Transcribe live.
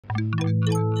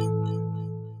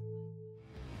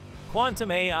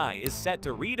Quantum AI is set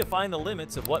to redefine the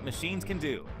limits of what machines can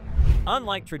do.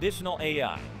 Unlike traditional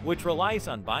AI, which relies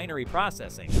on binary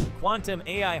processing, quantum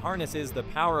AI harnesses the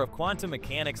power of quantum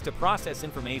mechanics to process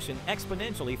information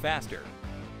exponentially faster.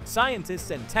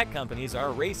 Scientists and tech companies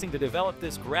are racing to develop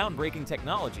this groundbreaking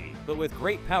technology, but with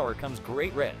great power comes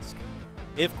great risk.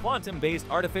 If quantum-based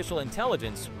artificial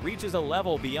intelligence reaches a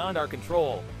level beyond our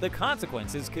control, the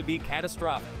consequences could be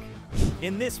catastrophic.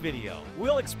 In this video,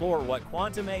 we'll explore what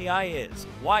quantum AI is,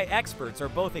 why experts are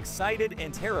both excited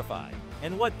and terrified,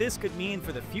 and what this could mean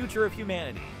for the future of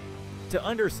humanity. To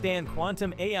understand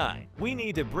quantum AI, we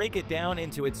need to break it down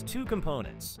into its two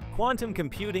components: quantum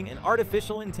computing and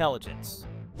artificial intelligence.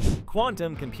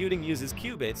 Quantum computing uses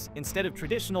qubits instead of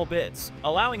traditional bits,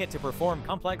 allowing it to perform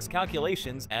complex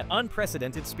calculations at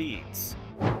unprecedented speeds.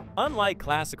 Unlike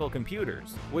classical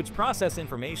computers, which process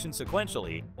information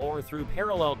sequentially or through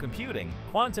parallel computing,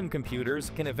 quantum computers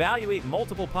can evaluate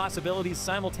multiple possibilities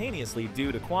simultaneously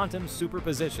due to quantum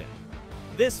superposition.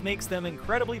 This makes them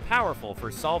incredibly powerful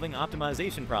for solving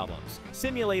optimization problems,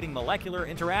 simulating molecular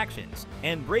interactions,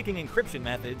 and breaking encryption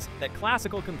methods that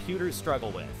classical computers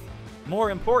struggle with.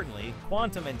 More importantly,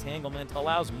 quantum entanglement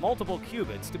allows multiple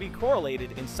qubits to be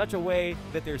correlated in such a way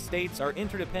that their states are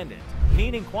interdependent,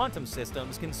 meaning quantum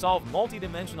systems can solve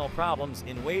multidimensional problems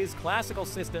in ways classical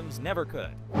systems never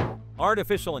could.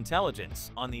 Artificial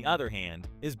intelligence, on the other hand,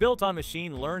 is built on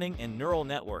machine learning and neural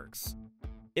networks.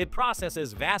 It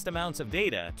processes vast amounts of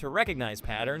data to recognize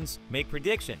patterns, make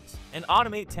predictions, and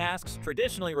automate tasks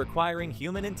traditionally requiring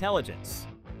human intelligence.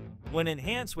 When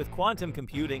enhanced with quantum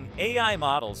computing, AI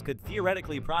models could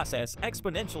theoretically process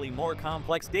exponentially more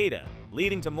complex data,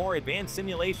 leading to more advanced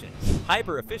simulations,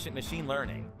 hyper-efficient machine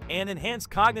learning, and enhanced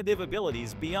cognitive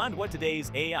abilities beyond what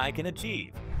today's AI can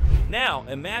achieve. Now,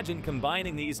 imagine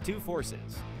combining these two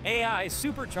forces. AI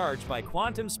supercharged by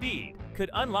quantum speed could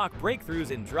unlock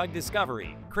breakthroughs in drug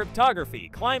discovery, cryptography,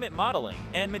 climate modeling,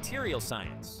 and material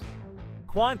science.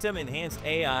 Quantum-enhanced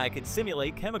AI could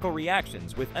simulate chemical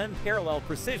reactions with unparalleled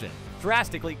precision,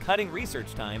 drastically cutting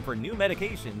research time for new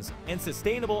medications and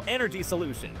sustainable energy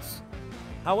solutions.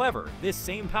 However, this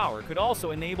same power could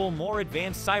also enable more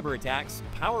advanced cyber attacks,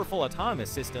 powerful autonomous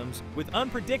systems with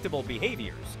unpredictable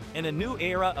behaviors, and a new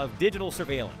era of digital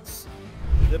surveillance.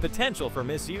 The potential for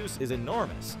misuse is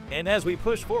enormous, and as we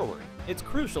push forward, it's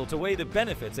crucial to weigh the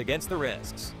benefits against the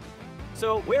risks.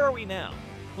 So, where are we now?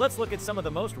 Let's look at some of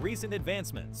the most recent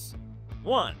advancements.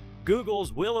 1.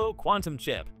 Google's Willow quantum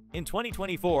chip. In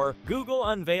 2024, Google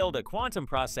unveiled a quantum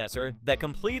processor that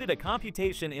completed a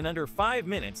computation in under 5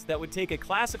 minutes that would take a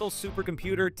classical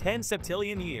supercomputer 10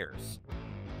 septillion years.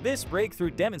 This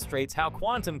breakthrough demonstrates how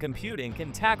quantum computing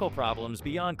can tackle problems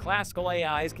beyond classical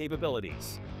AI's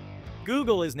capabilities.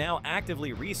 Google is now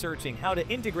actively researching how to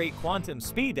integrate quantum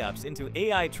speedups into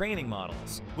AI training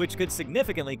models, which could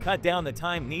significantly cut down the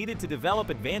time needed to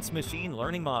develop advanced machine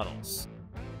learning models.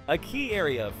 A key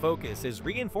area of focus is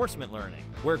reinforcement learning,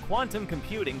 where quantum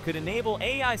computing could enable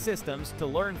AI systems to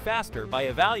learn faster by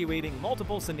evaluating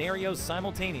multiple scenarios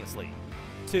simultaneously.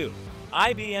 2.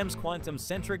 IBM's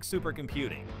quantum-centric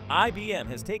supercomputing. IBM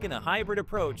has taken a hybrid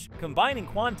approach, combining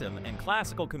quantum and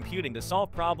classical computing to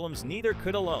solve problems neither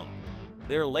could alone.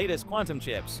 Their latest quantum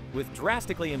chips, with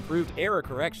drastically improved error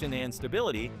correction and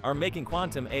stability, are making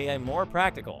quantum AI more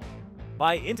practical.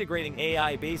 By integrating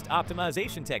AI-based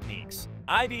optimization techniques,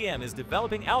 IBM is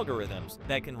developing algorithms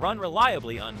that can run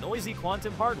reliably on noisy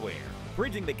quantum hardware,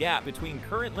 bridging the gap between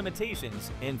current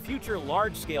limitations and future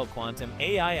large-scale quantum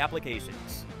AI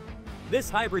applications. This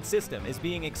hybrid system is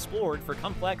being explored for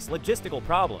complex logistical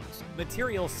problems,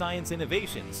 material science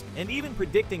innovations, and even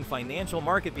predicting financial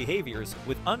market behaviors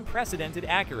with unprecedented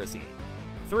accuracy.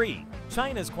 3.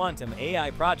 China's quantum AI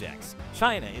projects.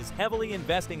 China is heavily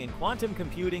investing in quantum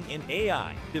computing and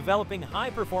AI, developing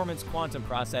high-performance quantum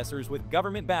processors with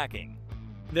government backing.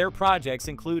 Their projects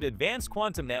include advanced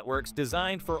quantum networks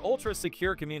designed for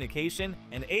ultra-secure communication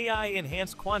and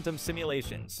AI-enhanced quantum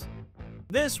simulations.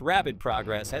 This rapid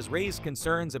progress has raised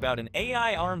concerns about an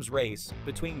AI arms race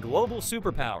between global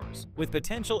superpowers, with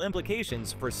potential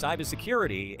implications for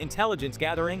cybersecurity, intelligence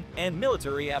gathering, and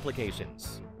military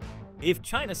applications. If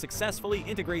China successfully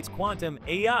integrates quantum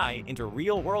AI into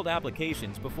real-world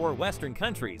applications before Western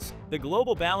countries, the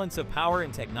global balance of power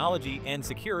in technology and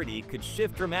security could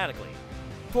shift dramatically.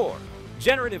 4.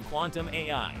 Generative quantum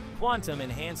AI.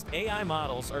 Quantum-enhanced AI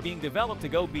models are being developed to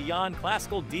go beyond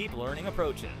classical deep learning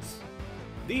approaches.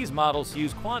 These models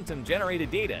use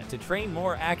quantum-generated data to train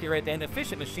more accurate and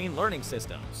efficient machine learning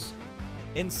systems.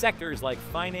 In sectors like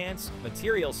finance,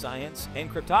 material science, and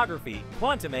cryptography,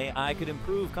 quantum AI could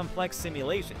improve complex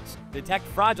simulations, detect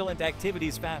fraudulent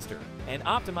activities faster, and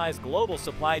optimize global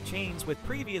supply chains with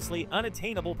previously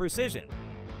unattainable precision.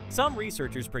 Some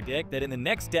researchers predict that in the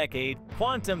next decade,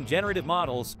 quantum generative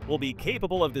models will be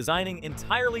capable of designing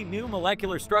entirely new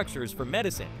molecular structures for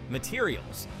medicine,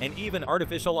 materials, and even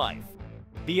artificial life.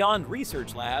 Beyond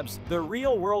research labs, the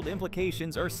real-world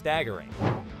implications are staggering.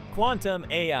 Quantum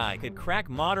AI could crack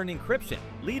modern encryption,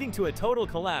 leading to a total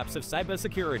collapse of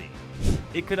cybersecurity.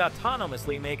 It could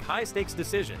autonomously make high-stakes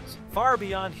decisions, far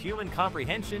beyond human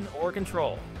comprehension or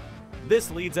control.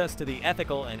 This leads us to the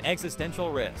ethical and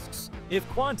existential risks. If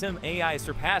quantum AI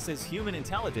surpasses human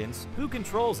intelligence, who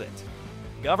controls it?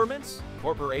 Governments?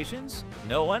 Corporations?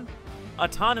 No one?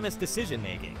 Autonomous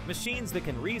decision-making, machines that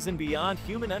can reason beyond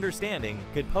human understanding,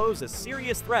 could pose a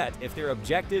serious threat if their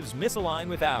objectives misalign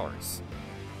with ours.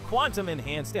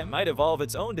 Quantum-enhanced AI might evolve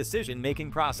its own decision-making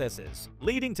processes,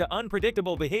 leading to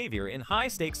unpredictable behavior in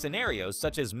high-stakes scenarios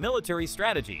such as military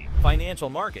strategy, financial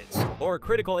markets, or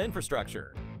critical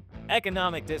infrastructure.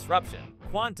 Economic disruption.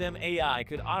 Quantum AI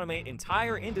could automate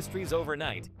entire industries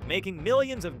overnight, making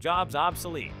millions of jobs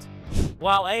obsolete.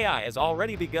 While AI has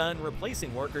already begun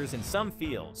replacing workers in some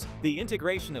fields, the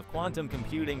integration of quantum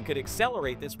computing could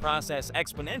accelerate this process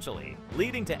exponentially,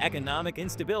 leading to economic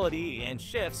instability and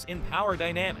shifts in power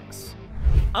dynamics.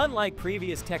 Unlike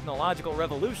previous technological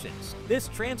revolutions, this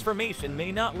transformation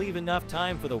may not leave enough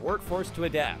time for the workforce to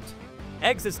adapt.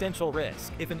 Existential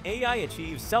risk. If an AI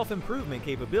achieves self-improvement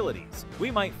capabilities,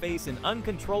 we might face an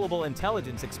uncontrollable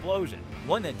intelligence explosion,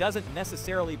 one that doesn't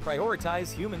necessarily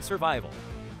prioritize human survival.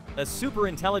 A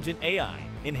super-intelligent AI,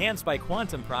 enhanced by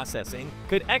quantum processing,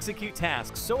 could execute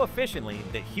tasks so efficiently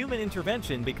that human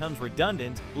intervention becomes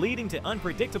redundant, leading to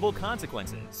unpredictable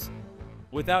consequences.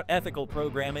 Without ethical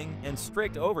programming and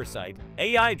strict oversight,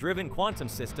 AI-driven quantum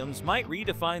systems might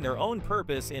redefine their own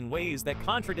purpose in ways that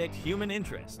contradict human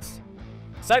interests.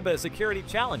 Cybersecurity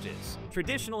challenges.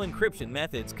 Traditional encryption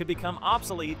methods could become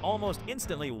obsolete almost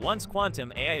instantly once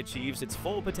quantum AI achieves its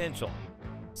full potential.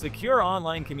 Secure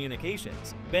online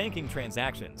communications, banking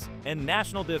transactions, and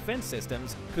national defense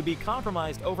systems could be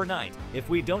compromised overnight if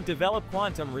we don't develop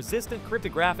quantum-resistant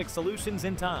cryptographic solutions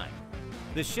in time.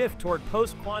 The shift toward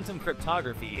post-quantum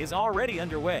cryptography is already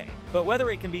underway, but whether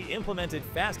it can be implemented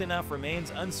fast enough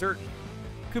remains uncertain.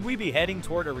 Could we be heading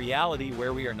toward a reality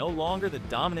where we are no longer the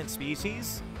dominant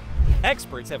species?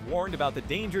 Experts have warned about the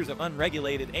dangers of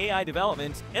unregulated AI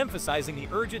development, emphasizing the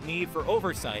urgent need for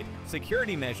oversight,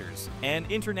 security measures, and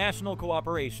international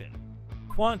cooperation.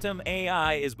 Quantum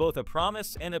AI is both a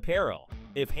promise and a peril.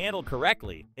 If handled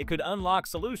correctly, it could unlock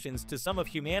solutions to some of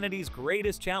humanity's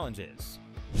greatest challenges.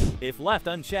 If left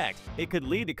unchecked, it could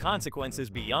lead to consequences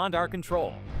beyond our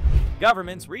control.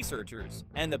 Governments, researchers,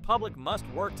 and the public must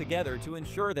work together to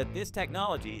ensure that this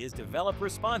technology is developed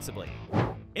responsibly.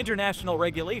 International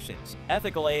regulations,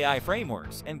 ethical AI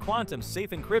frameworks, and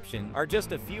quantum-safe encryption are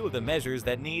just a few of the measures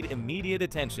that need immediate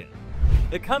attention.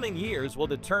 The coming years will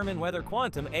determine whether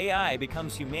quantum AI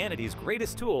becomes humanity's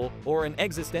greatest tool or an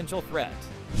existential threat.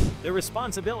 The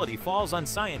responsibility falls on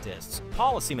scientists,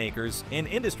 policymakers, and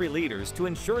industry leaders to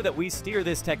ensure that we steer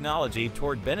this technology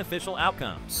toward beneficial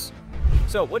outcomes.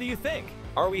 So what do you think?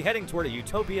 Are we heading toward a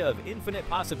utopia of infinite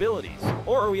possibilities,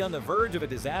 or are we on the verge of a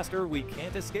disaster we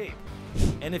can't escape?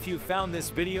 And if you found this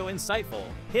video insightful,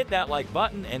 hit that like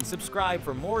button and subscribe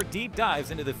for more deep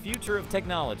dives into the future of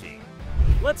technology.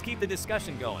 Let's keep the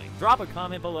discussion going. Drop a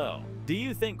comment below. Do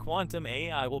you think quantum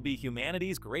AI will be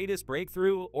humanity's greatest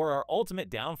breakthrough or our ultimate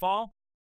downfall?